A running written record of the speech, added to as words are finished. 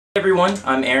Hey everyone,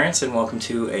 I'm Aaron and welcome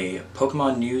to a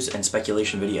Pokemon news and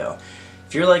speculation video.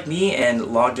 If you're like me and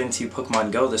logged into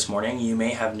Pokemon Go this morning, you may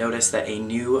have noticed that a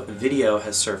new video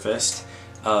has surfaced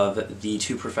of the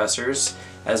two professors,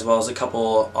 as well as a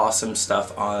couple awesome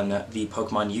stuff on the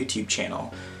Pokemon YouTube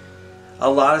channel.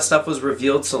 A lot of stuff was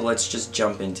revealed, so let's just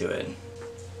jump into it.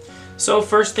 So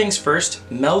first things first,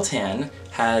 Meltan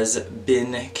has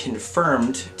been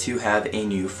confirmed to have a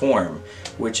new form,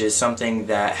 which is something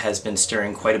that has been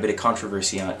stirring quite a bit of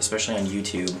controversy on, especially on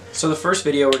YouTube. So the first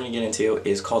video we're going to get into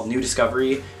is called New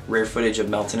Discovery, Rare Footage of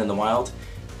Meltan in the Wild.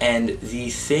 And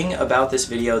the thing about this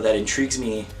video that intrigues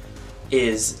me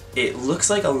is it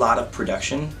looks like a lot of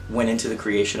production went into the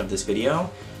creation of this video.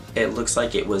 It looks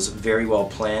like it was very well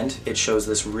planned. It shows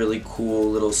this really cool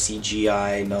little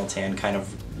CGI Meltan kind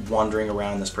of wandering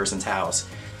around this person's house.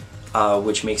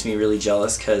 Which makes me really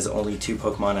jealous because only 2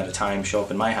 Pokemon at a time show up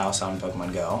in my house on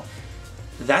Pokemon Go.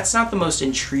 That's not the most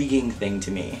intriguing thing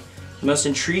to me. The most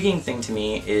intriguing thing to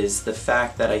me is the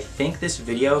fact that I think this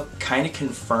video kind of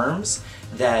confirms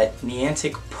that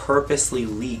Niantic purposely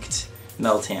leaked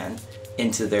Meltan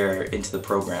into the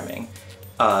programming.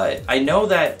 I know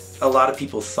that a lot of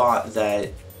people thought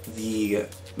that the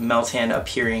Meltan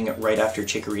appearing right after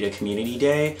Chikorita Community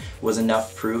Day was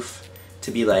enough proof to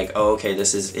be like, oh, okay,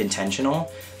 this is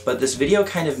intentional. But this video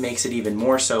kind of makes it even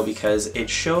more so because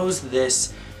it shows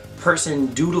this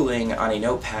person doodling on a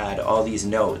notepad all these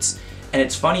notes. And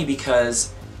it's funny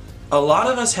because a lot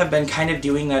of us have been kind of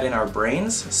doing that in our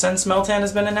brains since Meltan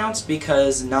has been announced,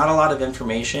 because not a lot of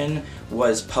information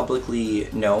was publicly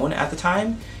known at the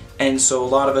time. And so a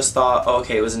lot of us thought, oh,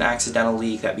 okay, it was an accidental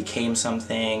leak that became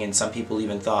something, and some people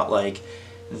even thought like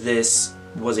this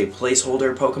was a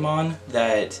placeholder Pokemon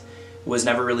that was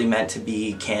never really meant to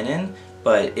be canon,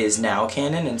 but is now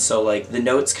canon, and so like the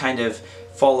notes kind of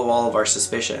follow all of our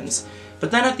suspicions. But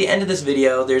then at the end of this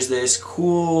video, there's this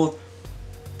cool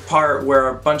part where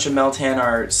a bunch of Meltan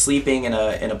are sleeping in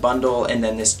a bundle, and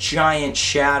then this giant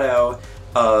shadow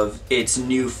of its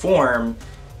new form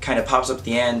kind of pops up at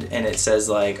the end, and it says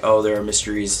like, oh, there are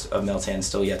mysteries of Meltan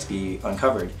still yet to be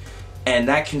uncovered. And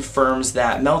that confirms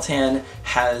that Meltan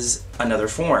has another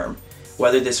form.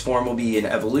 Whether this form will be an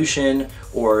evolution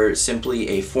or simply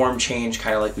a form change,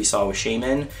 kind of like we saw with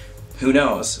Shaman, who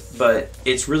knows? But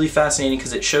it's really fascinating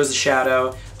because it shows the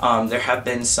shadow. There have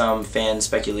been some fan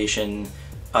speculation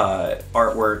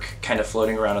artwork kind of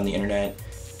floating around on the internet.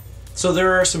 So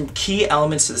there are some key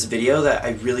elements to this video that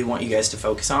I really want you guys to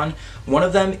focus on. One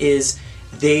of them is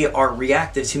they are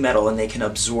reactive to metal and they can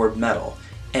absorb metal.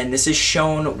 And this is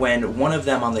shown when one of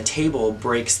them on the table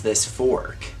breaks this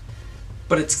fork.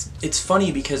 But it's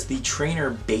funny because the trainer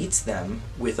baits them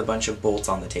with a bunch of bolts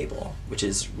on the table, which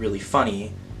is really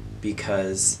funny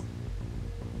because,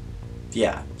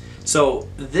 yeah. So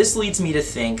this leads me to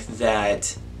think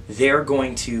that they're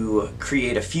going to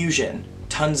create a fusion.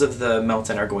 Tons of the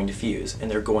Meltan are going to fuse, and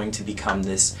they're going to become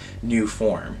this new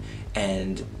form.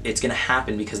 And it's going to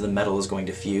happen because the metal is going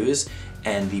to fuse,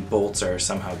 and the bolts are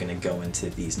somehow going to go into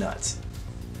these nuts.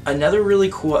 Another really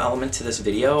cool element to this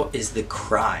video is the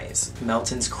cries.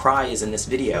 Meltan's cry is in this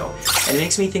video, and it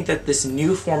makes me think that this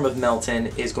new form of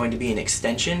Meltan is going to be an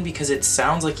extension because it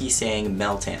sounds like he's saying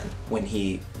Meltan when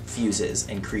he fuses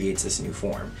and creates this new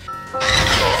form.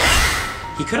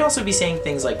 He could also be saying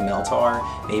things like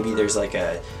Meltar, maybe there's like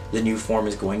the new form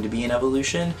is going to be an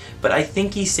evolution, but I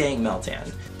think he's saying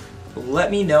Meltan.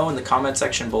 Let me know in the comment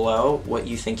section below what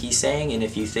you think he's saying, and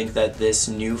if you think that this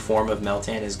new form of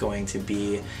Meltan is going to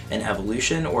be an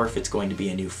evolution or if it's going to be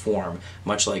a new form,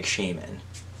 much like Shaman.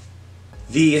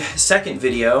 The second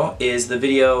video is the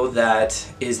video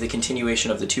that is the continuation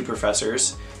of the 2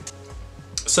 professors.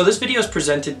 So this video is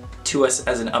presented to us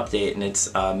as an update, and it's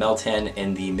Meltan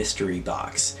in the mystery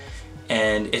box.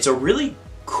 And it's a really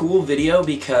cool video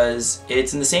because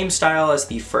it's in the same style as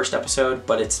the first episode,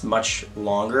 but it's much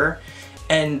longer,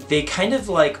 and they kind of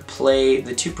like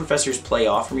the 2 professors play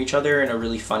off from each other in a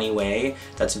really funny way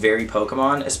that's very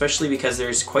Pokemon, especially because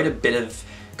there's quite a bit of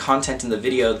content in the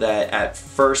video that at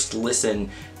first listen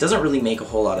doesn't really make a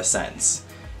whole lot of sense.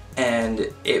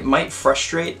 And it might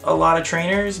frustrate a lot of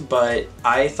trainers, but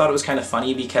I thought it was kind of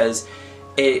funny because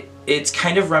it's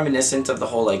kind of reminiscent of the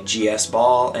whole like GS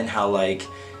ball and how like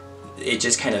it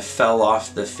just kind of fell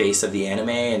off the face of the anime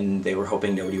and they were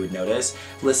hoping nobody would notice.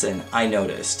 Listen, I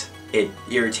noticed. It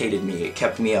irritated me. It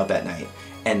kept me up at night.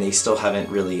 And they still haven't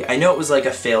really... I know it was like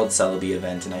a failed Celebi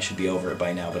event and I should be over it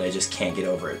by now, but I just can't get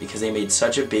over it because they made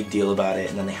such a big deal about it,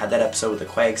 and then they had that episode with the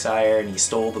Quagsire and he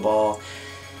stole the ball.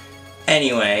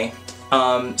 Anyway,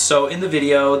 So in the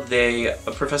video,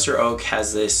 Professor Oak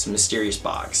has this mysterious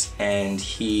box, and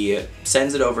he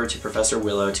sends it over to Professor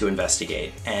Willow to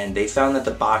investigate. And they found that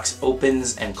the box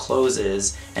opens and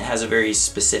closes and has a very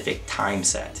specific time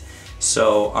set.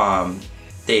 So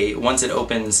once it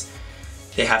opens,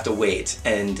 they have to wait.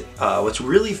 And what's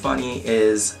really funny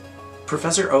is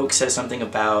Professor Oak says something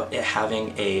about it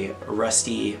having a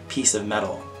rusty piece of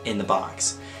metal in the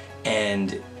box,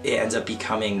 and it ends up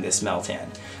becoming this Meltan.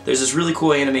 There's this really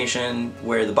cool animation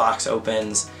where the box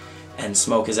opens and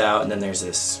smoke is out, and then there's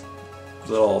this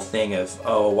little thing of,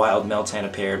 oh, a wild Meltan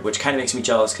appeared, which kind of makes me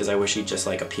jealous because I wish he'd just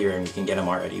like appear and we can get him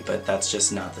already, but that's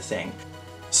just not the thing.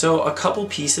 So a couple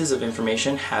pieces of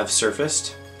information have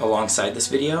surfaced alongside this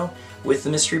video with the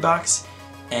mystery box,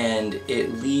 and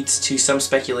it leads to some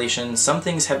speculation. Some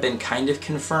things have been kind of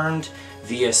confirmed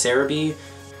via Cerebi.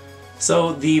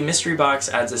 So the mystery box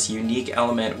adds this unique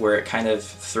element where it kind of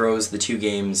throws the two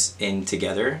games in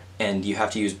together, and you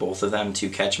have to use both of them to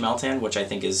catch Meltan, which I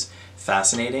think is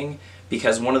fascinating,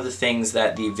 because one of the things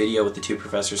that the video with the two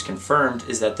professors confirmed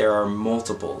is that there are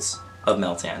multiples of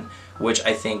Meltan, which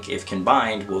I think if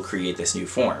combined will create this new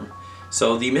form.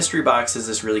 So the mystery box is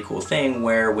this really cool thing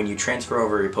where when you transfer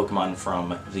over a Pokemon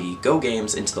from the Go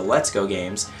games into the Let's Go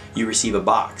games, you receive a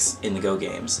box in the Go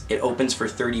games. It opens for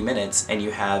 30 minutes and you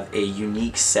have a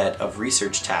unique set of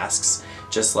research tasks,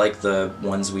 just like the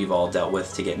ones we've all dealt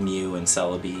with to get Mew and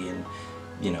Celebi and,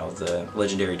 you know, the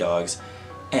legendary dogs.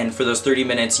 And for those 30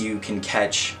 minutes you can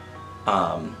catch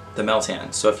the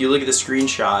Meltan. So if you look at the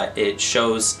screenshot, it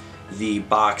shows the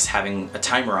box having a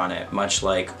timer on it, much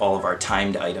like all of our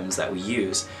timed items that we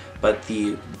use. But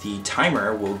the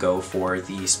timer will go for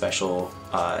the special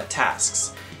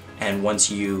tasks. And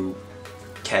once you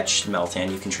catch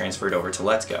Meltan, you can transfer it over to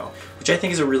Let's Go, which I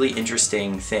think is a really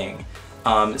interesting thing.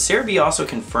 Cerebi also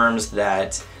confirms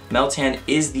that Meltan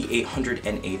is the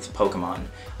 808th Pokemon.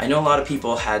 I know a lot of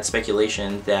people had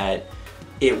speculation that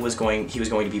he was going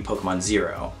to be Pokemon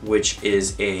Zero, which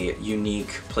is a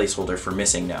unique placeholder for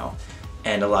Missing No.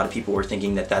 And a lot of people were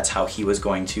thinking that that's how he was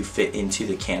going to fit into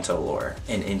the Kanto lore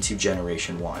and into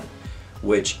Generation 1.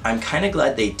 Which I'm kind of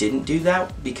glad they didn't do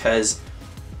that, because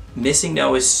Missing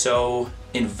No is so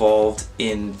involved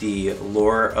in the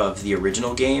lore of the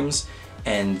original games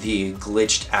and the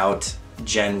glitched out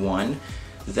Gen 1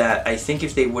 that I think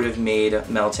if they would have made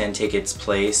Meltan take its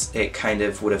place, it kind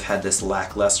of would have had this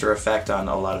lackluster effect on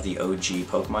a lot of the OG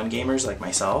Pokemon gamers like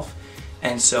myself.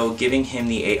 And so giving him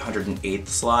the 808th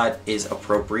slot is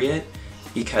appropriate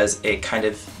because it kind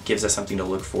of gives us something to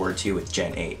look forward to with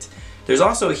Gen 8. There's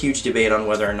also a huge debate on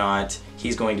whether or not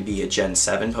he's going to be a Gen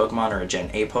 7 Pokemon or a Gen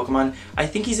 8 Pokemon. I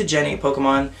think he's a Gen 8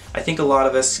 Pokemon. I think a lot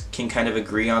of us can kind of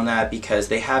agree on that because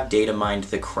they have data mined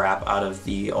the crap out of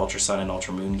the Ultra Sun and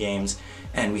Ultra Moon games,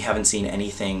 and we haven't seen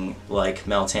anything like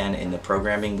Meltan in the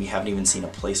programming. We haven't even seen a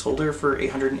placeholder for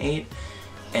 808,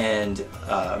 and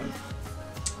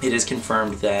it is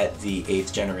confirmed that the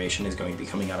 8th generation is going to be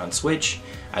coming out on Switch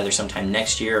either sometime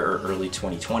next year or early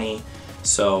 2020.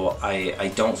 So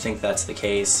I don't think that's the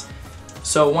case.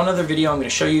 So one other video I'm going to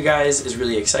show you guys is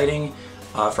really exciting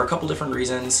for a couple different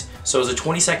reasons. So it's a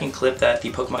 20-second clip that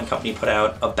the Pokemon Company put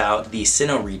out about the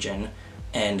Sinnoh region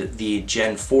and the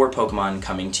Gen 4 Pokemon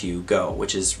coming to Go,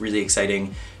 which is really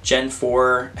exciting. Gen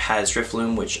 4 has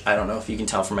Drifloon, which I don't know if you can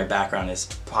tell from my background is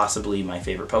possibly my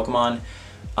favorite Pokemon,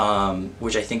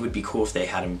 which I think would be cool if they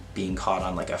had him being caught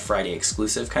on like a Friday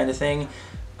exclusive kind of thing.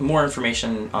 More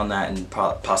information on that in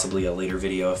possibly a later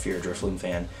video if you're a Drifloon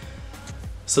fan.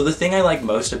 So the thing I like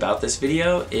most about this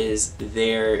video is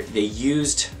they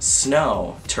used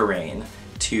snow terrain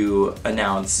to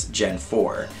announce Gen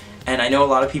 4. And I know a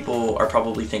lot of people are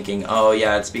probably thinking, oh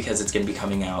yeah, it's because it's going to be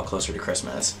coming out closer to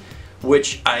Christmas.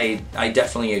 Which I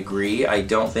definitely agree. I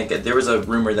don't think there was a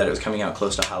rumor that it was coming out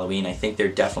close to Halloween. I think they're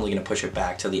definitely going to push it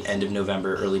back to the end of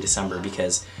November, early December,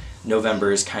 because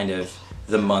November is kind of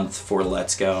the month for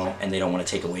Let's Go and they don't want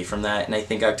to take away from that, and I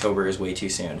think October is way too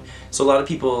soon. So a lot of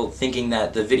people thinking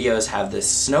that the videos have this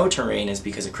snow terrain is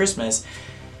because of Christmas.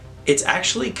 It's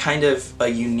actually kind of a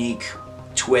unique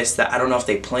twist that I don't know if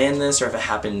they planned this or if it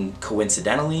happened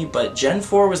coincidentally, but Gen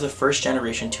 4 was the first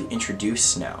generation to introduce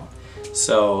snow.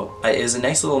 So it is a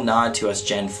nice little nod to us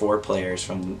Gen 4 players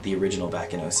from the original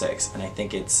back in 06, and I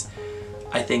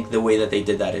think the way that they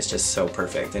did that is just so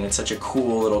perfect, and it's such a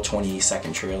cool little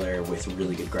 20-second trailer with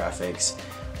really good graphics.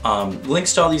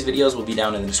 Links to all these videos will be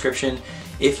down in the description.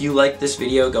 If you like this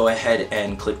video, go ahead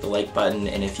and click the like button,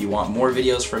 and if you want more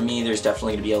videos from me, there's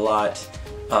definitely going to be a lot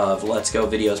of Let's Go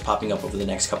videos popping up over the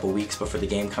next couple weeks before the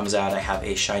game comes out. I have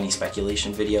a shiny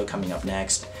speculation video coming up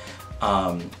next.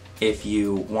 If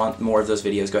you want more of those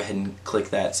videos, go ahead and click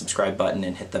that subscribe button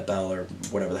and hit the bell or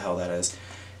whatever the hell that is.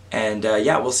 And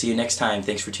yeah, we'll see you next time.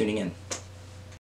 Thanks for tuning in.